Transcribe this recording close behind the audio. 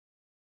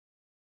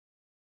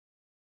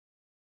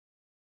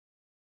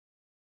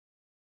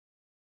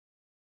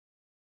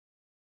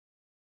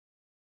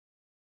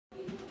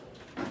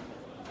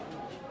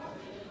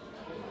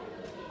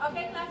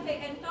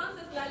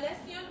entonces la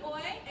lección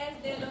hoy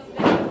es de los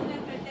verbos en el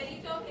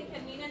pretérito que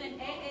terminan en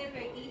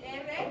ER y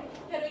R,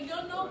 pero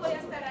yo no voy a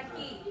estar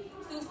aquí.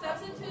 Su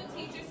substitute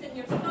teacher,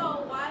 señor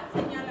So, va a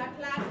enseñar la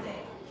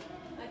clase.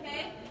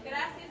 Okay?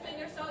 Gracias,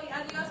 señor So, y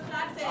adiós,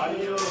 clase.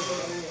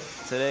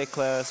 Adiós. Today,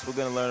 class, we're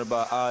going to learn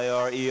about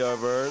IR, ER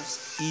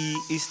verbs.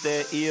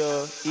 Iste,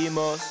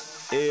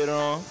 imos,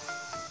 eron.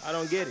 I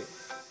don't get it.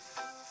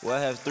 Well, I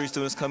have 3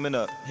 students coming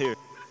up. Here.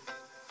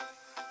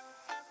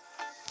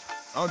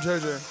 I'm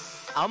JJ.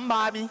 I'm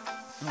Bobby.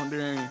 I'm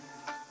Danny.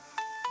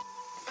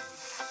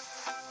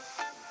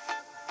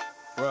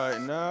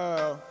 Right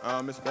now,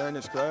 I'm in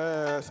Spanish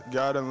class.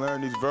 Gotta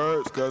learn these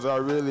verbs, cause I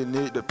really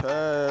need to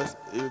pass.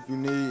 If you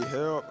need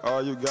help,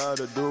 all you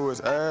gotta do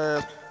is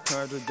ask.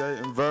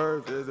 Conjugating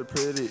verbs is a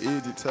pretty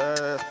easy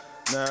task.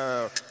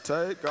 Now,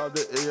 take off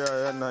the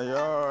ER and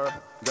IR.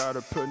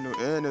 Gotta put new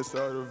in it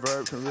so the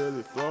verb can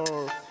really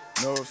flow.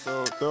 No,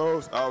 so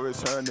those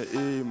always turn to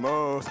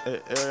emos.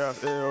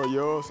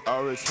 Ellos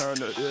always turn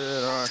to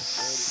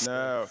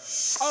now.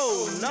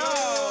 Oh no,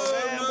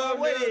 man! Boy,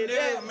 what is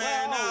that,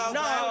 man? No,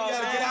 you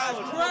gotta get out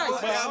of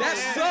Christ. That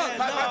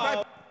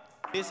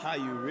sucks. This how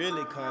you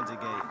really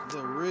conjugate.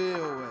 The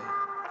real way.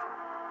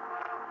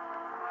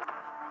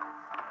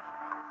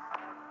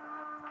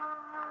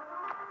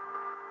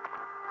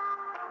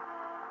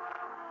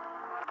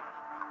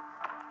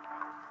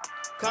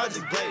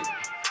 Conjugate,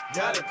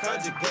 gotta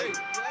conjugate.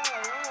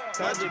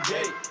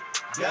 Conjugate,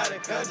 gotta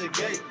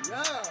conjugate.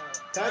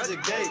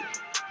 Conjugate,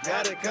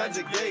 gotta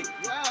conjugate.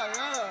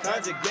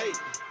 Conjugate,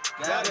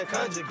 gotta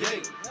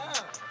conjugate.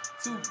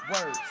 2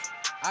 words,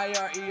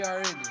 IR, ER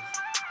in this.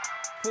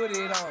 Put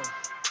it on,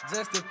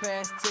 just the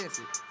past tense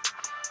it.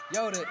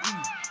 Yo, the E,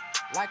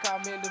 like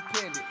I'm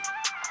independent.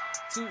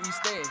 To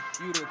usted,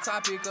 you the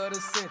topic of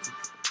the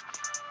sentence.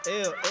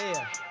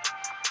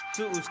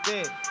 To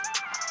usted.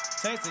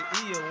 Change to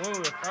ER when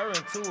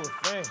referring to a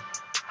friend.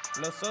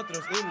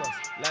 Nosotros himos,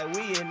 like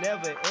we ain't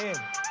never end.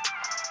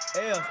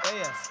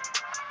 Ellas,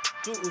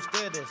 to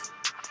ustedes.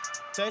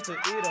 Change to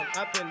irán,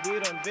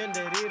 aprendieron,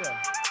 venderían.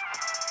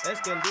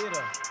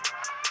 Escondieron,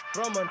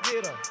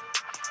 prometieron.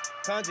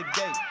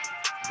 Conjugate,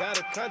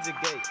 gotta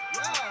conjugate.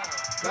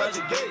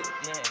 Conjugate,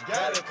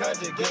 gotta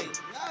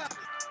conjugate.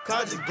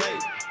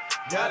 Conjugate,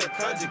 gotta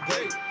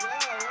conjugate.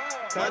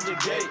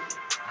 Conjugate,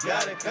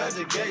 gotta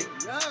conjugate.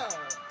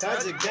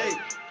 Conjugate,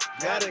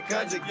 gotta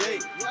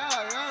conjugate.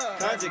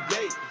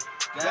 Conjugate,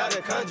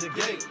 gotta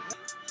conjugate.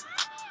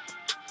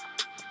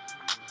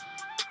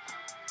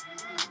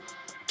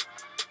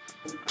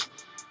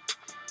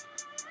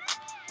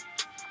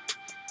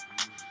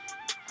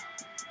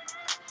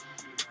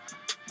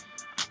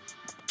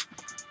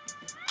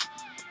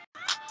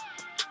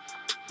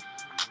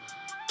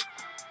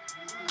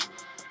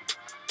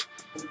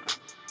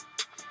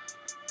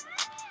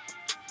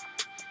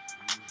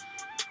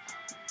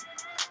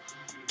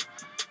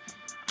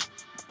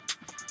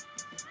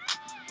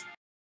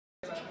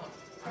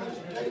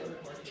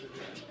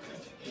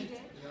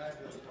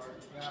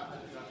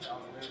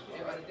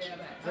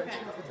 Okay.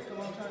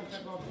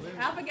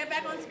 Alpha, get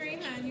back on screen,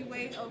 and you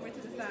wait over to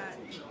the side.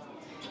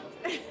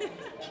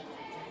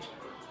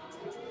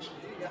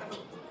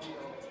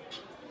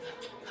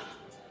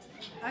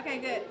 Okay,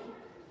 good.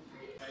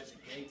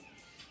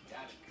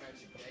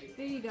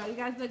 There you go. You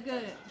guys look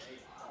good.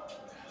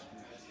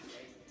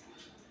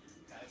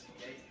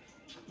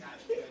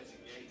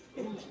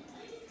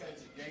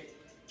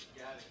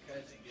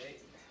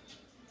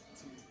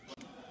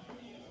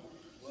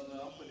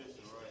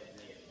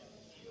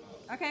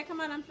 Okay,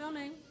 come on, I'm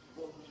filming.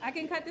 I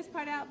can cut this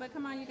part out, but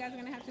come on, you guys are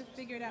going to have to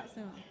figure it out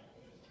soon.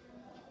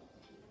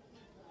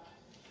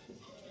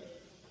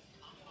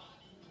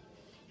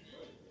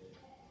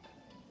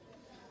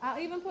 I'll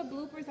even put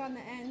bloopers on the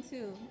end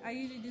too. I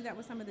usually do that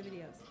with some of the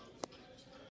videos.